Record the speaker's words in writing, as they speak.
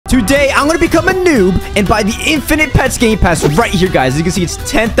Today, I'm going to become a noob and buy the Infinite Pets Game Pass right here, guys. As you can see, it's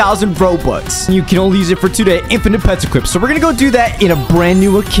 10,000 Robux. And you can only use it for 2 days. Infinite Pets Equipped. So we're going to go do that in a brand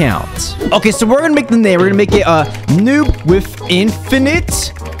new account. Okay, so we're going to make the name. We're going to make it Noob with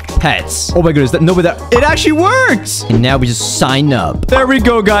Infinite Pets. Oh my goodness, it actually works. And now we just sign up. There we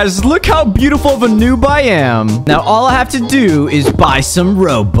go, guys. Look how beautiful of a noob I am. Now all I have to do is buy some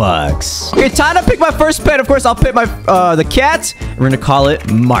Robux. Okay, time to pick my first pet. Of course, I'll pick my the cat. We're gonna call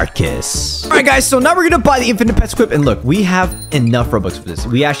it Marcus. All right, guys. So now we're gonna buy the Infinite Pets Equip, and look, we have enough Robux for this.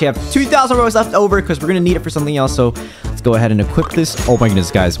 We actually have 2,000 Robux left over because we're gonna need it for something else. So let's go ahead and equip this. Oh my goodness,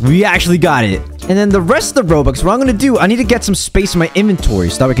 guys, we actually got it. And then the rest of the Robux, what I'm gonna do, I need to get some space in my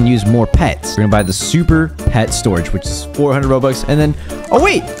inventory so that we can use more pets. We're gonna buy the super pet storage, which is 400 Robux. And then, oh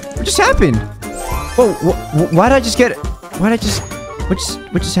wait, what just happened? Whoa, why did I just get? What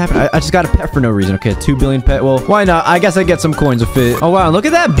just happened? I just got a pet for no reason. Okay, 2 billion pet. Well, why not? I guess I get some coins with it. Oh wow, look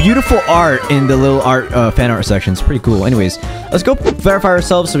at that beautiful art in the little art fan art section. It's pretty cool. Anyways, let's go verify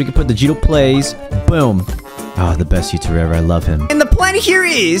ourselves so we can put the Digito plays. Boom. Oh, the best YouTuber ever. I love him. And the plan here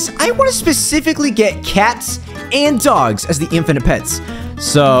is I want to specifically get cats and dogs as the infinite pets.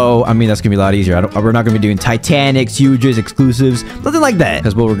 So, I mean, that's going to be a lot easier. We're not going to be doing Titanics, huges, exclusives, nothing like that.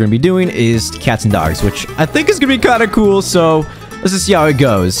 Because what we're going to be doing is cats and dogs, which I think is going to be kind of cool. So, let's just see how it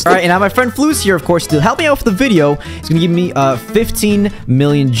goes. All right, and now my friend Flu's here, of course, to help me out with the video. He's going to give me 15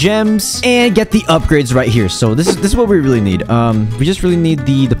 million gems and get the upgrades right here. So, this is what we really need. We just really need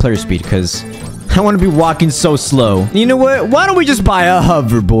the player speed because I want to be walking so slow. You know what? Why don't we just buy a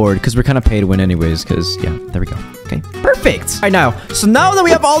hoverboard? Because we're kind of pay to win anyways. Because, yeah, there we go. Okay, perfect. All right, now that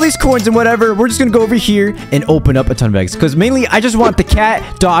we have all these coins and whatever, we're just going to go over here and open up a ton of eggs. Because mainly, I just want the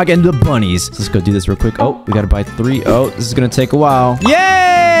cat, dog, and the bunnies. So let's go do this real quick. Oh, we got to buy 3. Oh, this is going to take a while.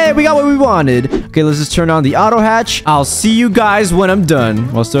 Yay! We got what we wanted. Okay, let's just turn on the auto hatch. I'll see you guys when I'm done.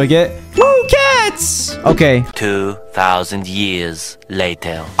 What else do I get? Woo, cats! Okay. 2,000 years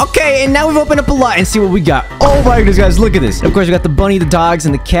later. Okay, and now we've opened up a lot and see what we got. Oh my goodness, guys, look at this. Of course, we got the bunny, the dogs,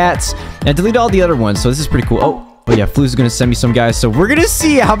 and the cats. And I deleted all the other ones, so this is pretty cool. Oh, but yeah, Flu's gonna send me some guys, so we're gonna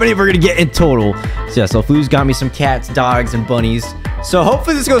see how many we're gonna get in total. So yeah, so Flu's got me some cats, dogs, and bunnies. So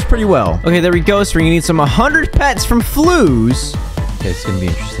hopefully this goes pretty well. Okay, there we go. So we're gonna need some 100 pets from Flu's. Okay, it's gonna be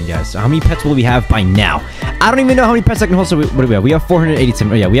interesting, guys. So how many pets will we have by now? I don't even know how many pets I can hold. So what do we have? We have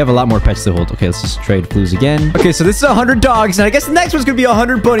 487. Oh yeah, we have a lot more pets to hold. Okay, let's just trade Flu's again. Okay, so this is 100 dogs, and I guess the next one's gonna be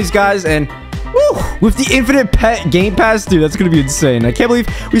 100 bunnies, guys. And woo, with the Infinite Pet Game Pass, dude, that's gonna be insane. I can't believe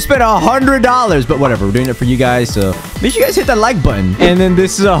we spent $100, but whatever. We're doing it for you guys, so make sure you guys hit that like button. And then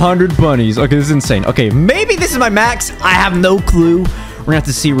this is 100 bunnies. Okay, this is insane. Okay, maybe this is my max. I have no clue. We're gonna have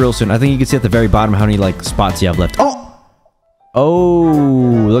to see real soon. I think you can see at the very bottom how many like spots you have left.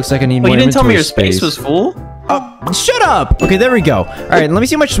 Oh, looks like I need more. You didn't tell me your space was full? Shut up. Okay, there we go. All right, let me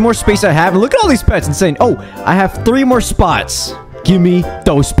see how much more space I have. And look at all these pets. Insane. Oh, I have 3 more spots. Give me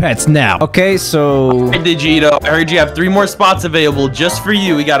those pets now. Okay, so Hey, Digito, I heard you have 3 more spots available just for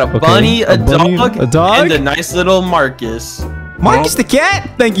you. We got a bunny, a dog, and a nice little Marcus. Marcus the cat?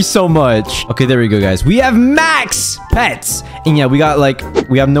 Thank you so much. Okay, there we go, guys. We have max pets. And yeah, we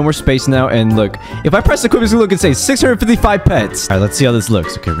have no more space now. And look, if I press equip, it's gonna look and say 655 pets. All right, let's see how this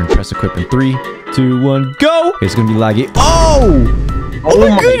looks. Okay, we're gonna press equip in 3, 2, 1, go. Okay, it's gonna be laggy. Oh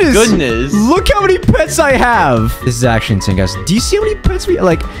my goodness. Look how many pets I have. This is actually insane, guys. Do you see how many pets we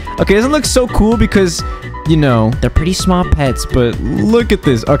like? Okay, it doesn't look so cool because, you know, they're pretty small pets, but look at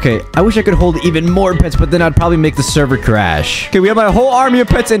this. Okay, I wish I could hold even more pets, but then I'd probably make the server crash. Okay, we have my whole army of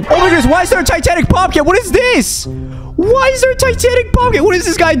pets, and oh my goodness, why is there a Titanic Bobcat? What is this? Why is there a Titanic Bobcat? What is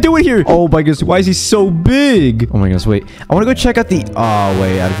this guy doing here? Oh my goodness, why is he so big? Oh my goodness, wait. I want to go check out the... Oh,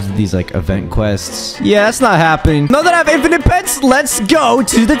 wait, out of these, like, event quests. Yeah, that's not happening. Now that I have infinite pets, let's go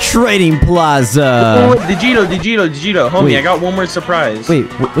to the trading plaza. Oh, Digito, homie, wait. I got one more surprise. Wait,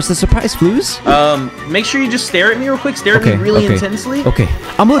 what's the surprise, Flu's? Make sure you just stare at me real quick. Stare at me really intensely. Okay,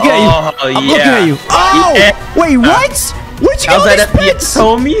 I'm looking at you. I'm looking at you. Oh, yeah. Wait, what? Where'd you get all these pets?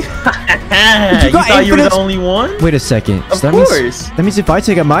 Homie? You thought you were the only one? Wait a second. Of course. That means if I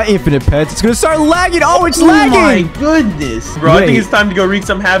take out my infinite pets, it's gonna start lagging. Oh, it's lagging. Oh my goodness. Bro, I think it's time to go wreak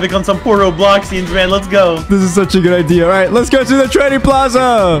some havoc on some poor Robloxians, man. Let's go. This is such a good idea. All right, let's go to the trading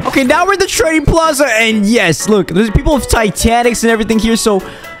plaza. Okay, now we're in the trading plaza. And yes, look, there's people with Titanics and everything here. So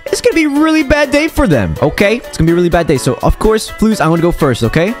it's gonna be a really bad day for them. Okay, it's gonna be a really bad day. So of course, Flu's, I'm gonna go first.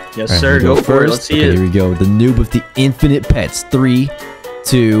 Okay. Yes, right, sir. Go for it. Let's see it. Here we go. The noob with the infinite pets. 3,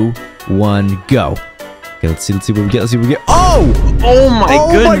 2, 1, go. Okay, let's see what we get. Let's see what we get. Oh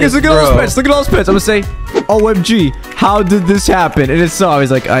my goodness! Look at all those pets. Look at all those pets. I'm gonna say, OMG, how did this happen? And it's so always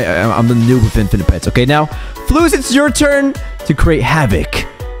like I'm the noob with infinite pets. Okay, now Flu's, it's your turn to create havoc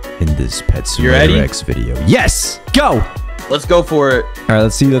in this Pet You Simulator ready? X video. Yes! Go! Let's go for it. All right,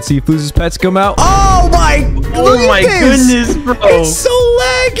 let's see if Luz's pets come out. Oh my! Oh my goodness, bro! It's so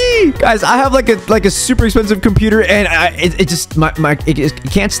laggy, guys. I have like a super expensive computer, and it just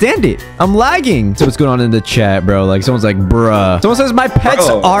it can't stand it. I'm lagging. So what's going on in the chat, bro? Like someone's like, bruh. Someone says my pets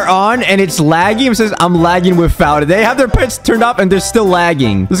are on and it's lagging. It says I'm lagging without it. They have their pets turned off and they're still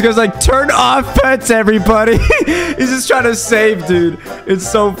lagging. This guy's like, turn off pets, everybody. He's just trying to save, dude. It's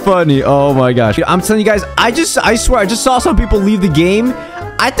so funny. Oh my gosh. I'm telling you guys, I swear, I just saw some people leave the game.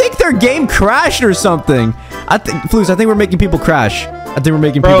 I think their game crashed or something. I think we're making people crash. I think we're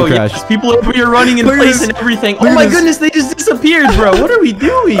making people crash. Yes, people over here running in place and everything. Oh my goodness, they just disappeared, bro. What are we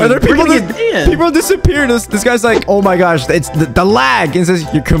doing? Are there people disappeared? This guy's like, oh my gosh, it's the lag. And it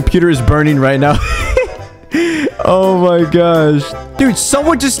says your computer is burning right now. Oh my gosh. Dude,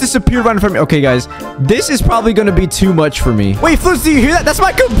 someone just disappeared right in front of me. Okay, guys. This is probably going to be too much for me. Wait, Flus, do you hear that? That's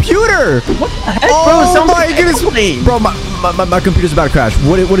my computer. What the heck, bro? Oh my goodness. Bro, my computer's about to crash.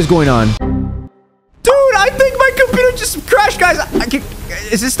 What is going on? Dude, I think my computer just crashed, guys.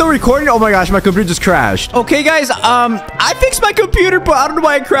 Is it still recording? Oh my gosh, my computer just crashed. Okay, guys, I fixed my computer, but I don't know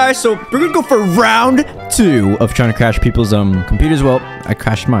why it crashed. So we're gonna go for round 2 of trying to crash people's computers. Well, I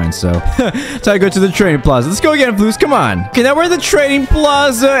crashed mine, so so I go to the training plaza. Let's go again, Flus. Come on. Okay, now we're in the training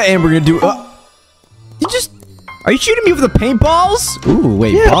plaza, and we're gonna do. Are you shooting me with the paintballs? Ooh,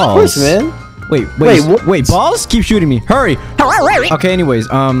 wait, yeah, balls. Of course, man. Wait, balls? Keep shooting me. Hurry. Okay, anyways,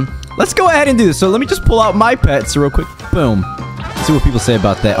 let's go ahead and do this. So let me just pull out my pets real quick. Boom. Let's see what people say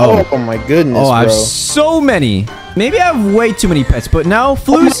about that. Oh my goodness, Oh, bro. I have so many. Maybe I have way too many pets, but now Flus.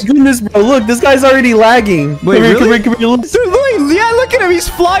 Oh my goodness, bro. Look, this guy's already lagging. Wait, come really? Here, look. Dude, yeah, look at him. He's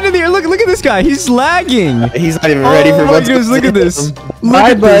flying in the air. Look at this guy. He's lagging. He's not even ready for what's going on. Look at this.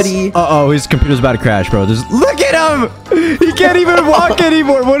 Bye, buddy. Uh-oh, his computer's about to crash, bro. Look at him. He can't even walk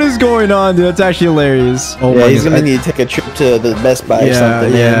anymore. What is going on, dude? That's actually hilarious. Oh yeah, my he's going to need to take a trip to the Best Buy or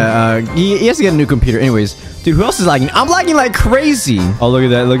something. Yeah, he has to get a new computer. Anyways, dude, who else is lagging? I'm lagging like crazy. Oh, look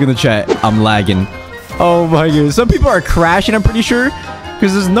at that. Look in the chat. I'm lagging. Oh my goodness. Some people are crashing, I'm pretty sure.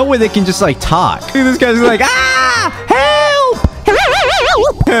 Because there's no way they can just like talk. Look at this guy's like, help! Help!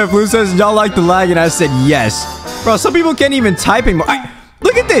 Yeah, Blue says, y'all like the lag, and I said yes. Bro, some people can't even type anymore.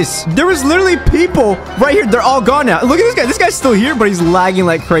 Look at this. There was literally people right here. They're all gone now. Look at this guy. This guy's still here, but he's lagging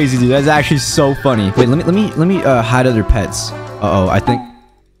like crazy, dude. That's actually so funny. Wait, let me hide other pets. Uh-oh, I think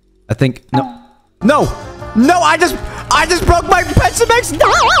no, I just broke my pet Simex.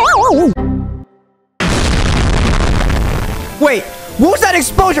 No! Wait, what was that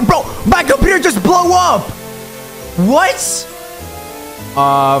explosion? Bro, my computer just blew up. What?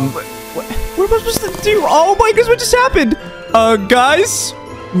 What am I supposed to do? Oh my goodness, what just happened? Guys,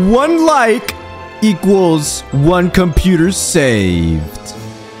 1 like equals 1 computer saved.